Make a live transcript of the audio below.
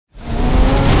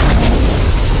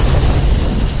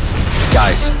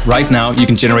Guys, right now you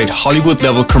can generate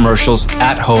Hollywood-level commercials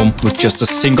at home with just a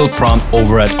single prompt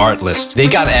over at Artlist. They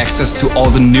got access to all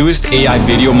the newest AI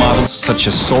video models such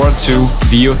as Sora 2,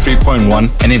 Veo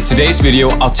 3.1, and in today's video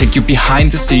I'll take you behind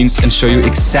the scenes and show you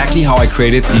exactly how I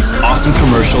created these awesome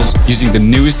commercials using the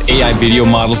newest AI video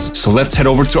models. So let's head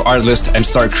over to Artlist and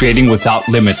start creating without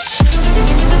limits.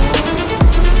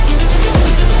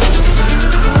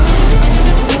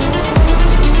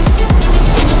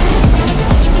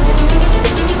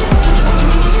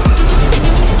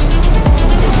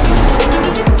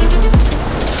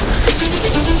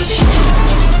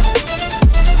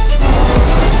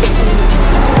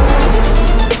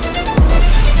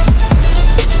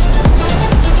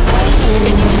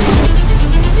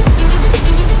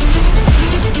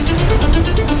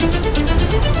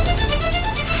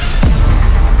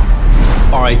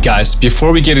 Alright guys,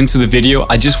 before we get into the video,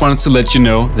 I just wanted to let you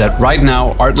know that right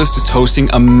now Artlist is hosting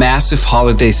a massive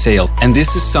holiday sale, and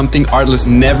this is something Artlist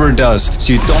never does,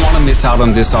 so you don't want to miss out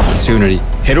on this opportunity.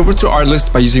 Head over to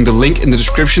Artlist by using the link in the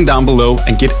description down below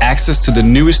and get access to the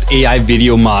newest AI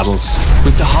video models.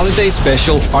 With the holiday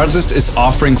special, Artlist is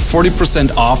offering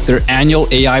 40% off their annual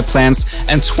AI plans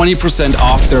and 20%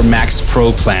 off their Max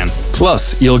Pro plan.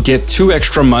 Plus, you'll get 2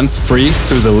 extra months free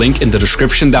through the link in the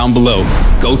description down below.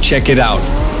 Go check it out.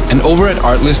 And over at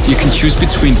Artlist, you can choose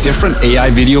between different AI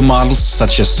video models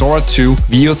such as Sora 2,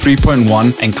 Veo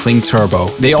 3.1, and Kling Turbo.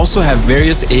 They also have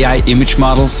various AI image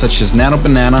models such as Nano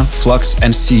Banana, Flux,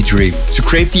 and Seedream. To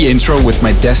create the intro with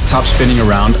my desktop spinning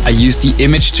around, I used the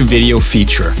image to video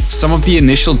feature. Some of the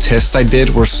initial tests I did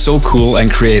were so cool and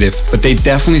creative, but they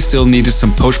definitely still needed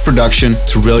some post-production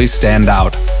to really stand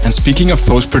out. And speaking of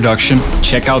post-production,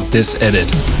 check out this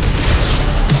edit.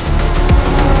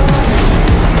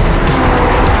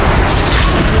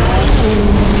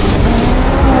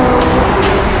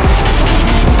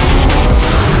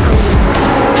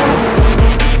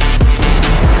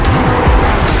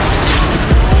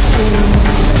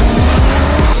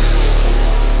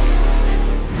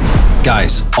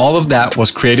 Guys, all of that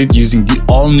was created using the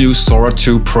all-new Sora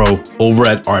 2 Pro over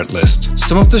at Artlist.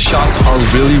 Some of the shots are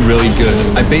really good.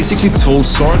 I basically told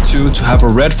Sora 2 to have a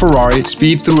red Ferrari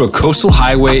speed through a coastal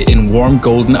highway in warm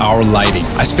golden hour lighting.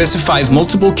 I specified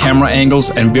multiple camera angles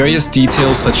and various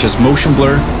details such as motion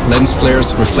blur, lens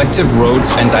flares, reflective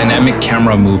roads, and dynamic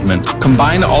camera movement.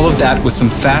 Combine all of that with some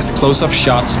fast close-up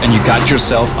shots and you got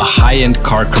yourself a high-end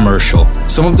car commercial.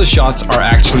 Some of the shots are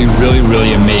actually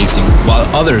really amazing, while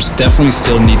others definitely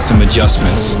still need some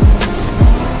adjustments.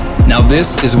 Now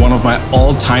this is one of my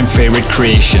all-time favorite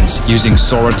creations using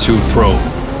Sora 2 Pro.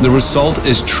 The result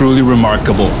is truly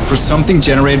remarkable. For something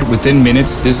generated within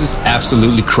minutes, this is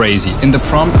absolutely crazy. In the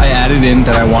prompt I added in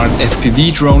that I wanted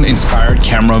FPV drone inspired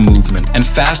camera movement and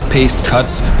fast-paced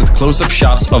cuts with close-up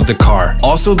shots of the car.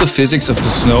 Also, the physics of the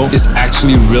snow is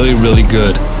actually really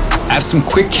good. Add some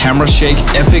quick camera shake,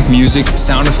 epic music,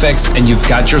 sound effects, and you've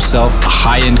got yourself a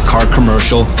high-end car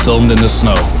commercial filmed in the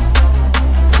snow.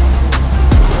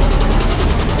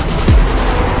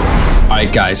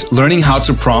 Alright guys, learning how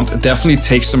to prompt definitely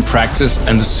takes some practice,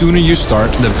 and the sooner you start,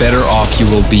 the better off you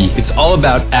will be. It's all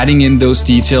about adding in those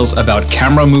details about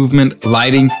camera movement,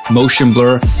 lighting, motion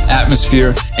blur,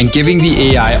 atmosphere, and giving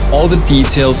the AI all the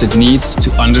details it needs to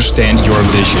understand your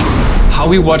vision. How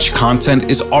we watch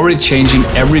content is already changing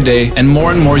every day, and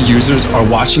more users are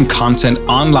watching content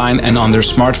online and on their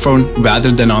smartphone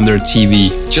rather than on their TV.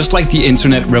 Just like the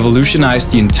internet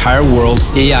revolutionized the entire world,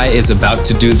 AI is about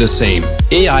to do the same.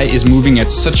 AI is moving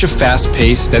at such a fast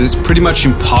pace that it's pretty much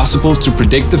impossible to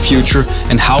predict the future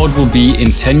and how it will be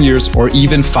in 10 years or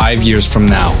even 5 years from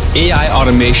now. AI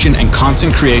automation and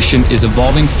content creation is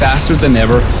evolving faster than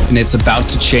ever, and it's about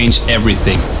to change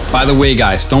everything. By the way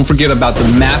guys, don't forget about the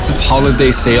massive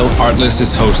holiday sale Artlist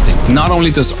is hosting. Not only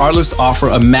does Artlist offer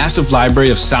a massive library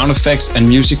of sound effects and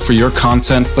music for your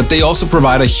content, but they also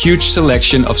provide a huge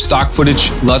selection of stock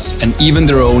footage, LUTs, and even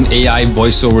their own AI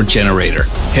voiceover generator.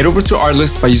 Head over to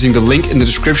Artlist by using the link in the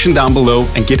description down below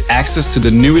and get access to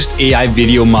the newest AI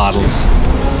video models.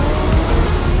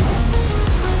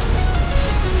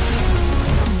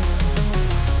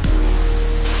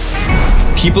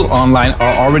 People online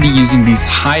are already using these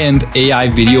high-end AI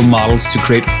video models to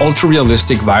create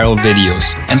ultra-realistic viral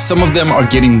videos, and some of them are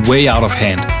getting way out of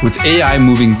hand. With AI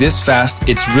moving this fast,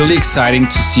 it's really exciting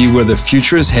to see where the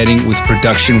future is heading with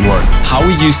production work. How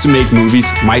we used to make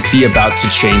movies might be about to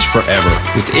change forever.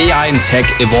 With AI and tech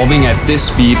evolving at this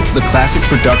speed, the classic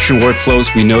production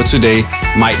workflows we know today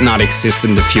might not exist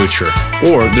in the future.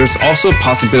 Or there's also a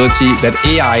possibility that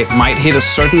AI might hit a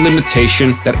certain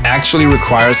limitation that actually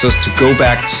requires us to go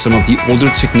back to some of the older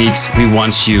techniques we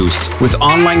once used. With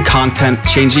online content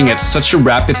changing at such a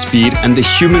rapid speed and the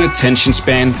human attention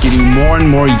span getting more and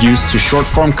more used to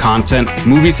short-form content,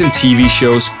 movies and TV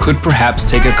shows could perhaps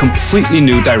take a completely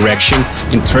new direction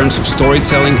in terms of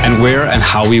storytelling and where and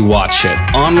how we watch it.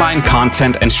 Online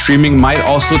content and streaming might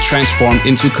also transform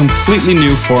into completely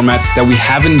new formats that we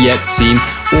haven't yet seen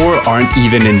or aren't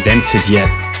even invented yet.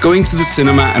 Going to the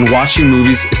cinema and watching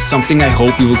movies is something I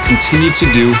hope we will continue to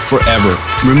do forever.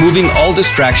 Removing all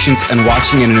distractions and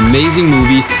watching an amazing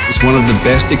movie is one of the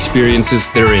best experiences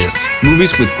there is.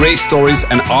 Movies with great stories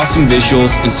and awesome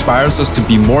visuals inspires us to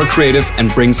be more creative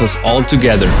and brings us all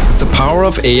together. With the power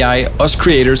of AI, us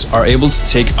creators are able to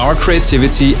take our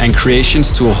creativity and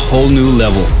creations to a whole new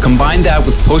level. Combine that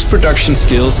with post-production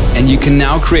skills and you can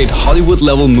now create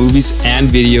Hollywood-level movies and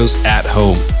videos at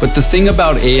home. But the thing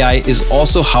about AI is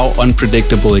also how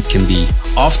unpredictable it can be.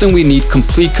 Often we need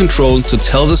complete control to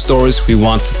tell the stories we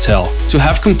want to tell. To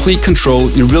have complete control,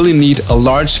 you really need a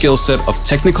large skill set of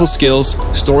technical skills,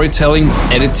 storytelling,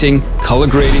 editing, color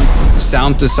grading,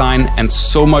 sound design, and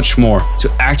so much more to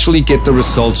actually get the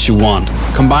results you want.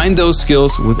 Combine those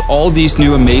skills with all these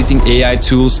new amazing AI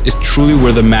tools is truly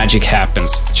where the magic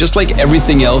happens. Just like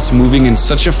everything else moving in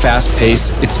such a fast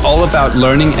pace, it's all about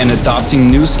learning and adopting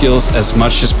new skills as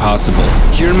much as possible.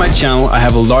 Here in my channel, I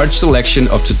have a large selection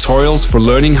of tutorials for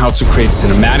learning how to create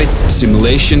cinematics,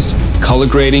 simulations, color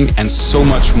grading, and so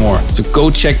much more. So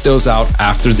go check those out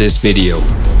after this video.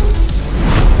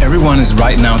 Everyone is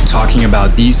right now talking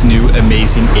about these new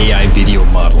amazing AI video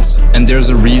models, and there's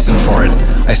a reason for it.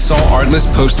 I saw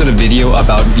Artlist posted a video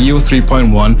about Veo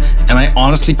 3.1 and I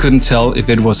honestly couldn't tell if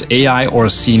it was AI or a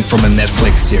scene from a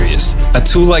Netflix series. A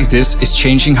tool like this is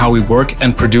changing how we work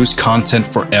and produce content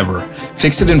forever.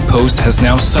 Fix it in post has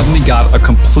now suddenly got a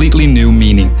completely new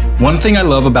meaning. One thing I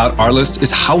love about Artlist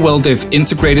is how well they've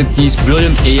integrated these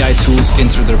brilliant AI tools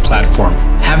into their platform.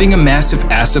 Having a massive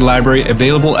asset library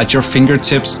available at your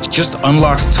fingertips just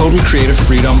unlocks total creative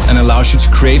freedom and allows you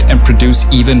to create and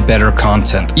produce even better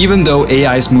content. Even though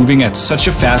AI is moving at such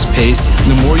a fast pace,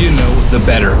 the more you know, the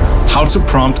better. How to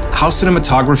prompt, how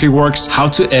cinematography works, how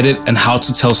to edit, and how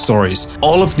to tell stories.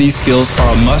 All of these skills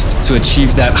are a must to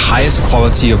achieve that highest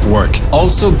quality of work.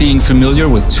 Also, being familiar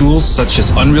with tools such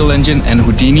as Unreal Engine and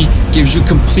Houdini gives you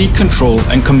complete control,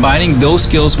 and combining those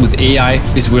skills with AI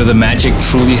is where the magic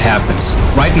truly happens.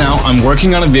 Right now, I'm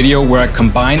working on a video where I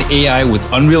combine AI with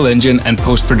Unreal Engine and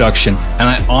post-production, and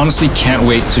I honestly can't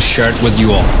wait to share it with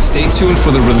you all. Stay tuned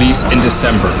for the release in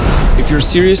December. If you're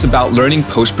serious about learning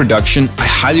post-production, I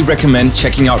highly recommend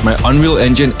checking out my Unreal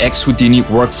Engine X Houdini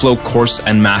workflow course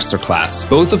and masterclass.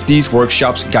 Both of these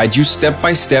workshops guide you step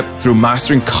by step through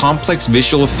mastering complex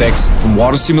visual effects from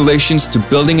water simulations to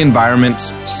building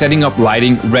environments, setting up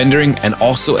lighting, rendering, and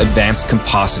also advanced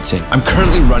compositing. I'm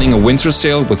currently running a winter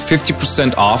sale with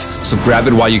 50% off, so grab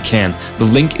it while you can. The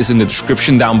link is in the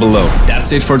description down below.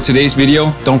 That's it for today's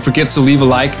video. Don't forget to leave a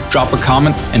like, drop a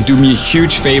comment, and do me a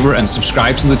huge favor and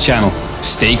subscribe to the channel.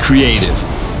 Stay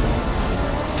creative.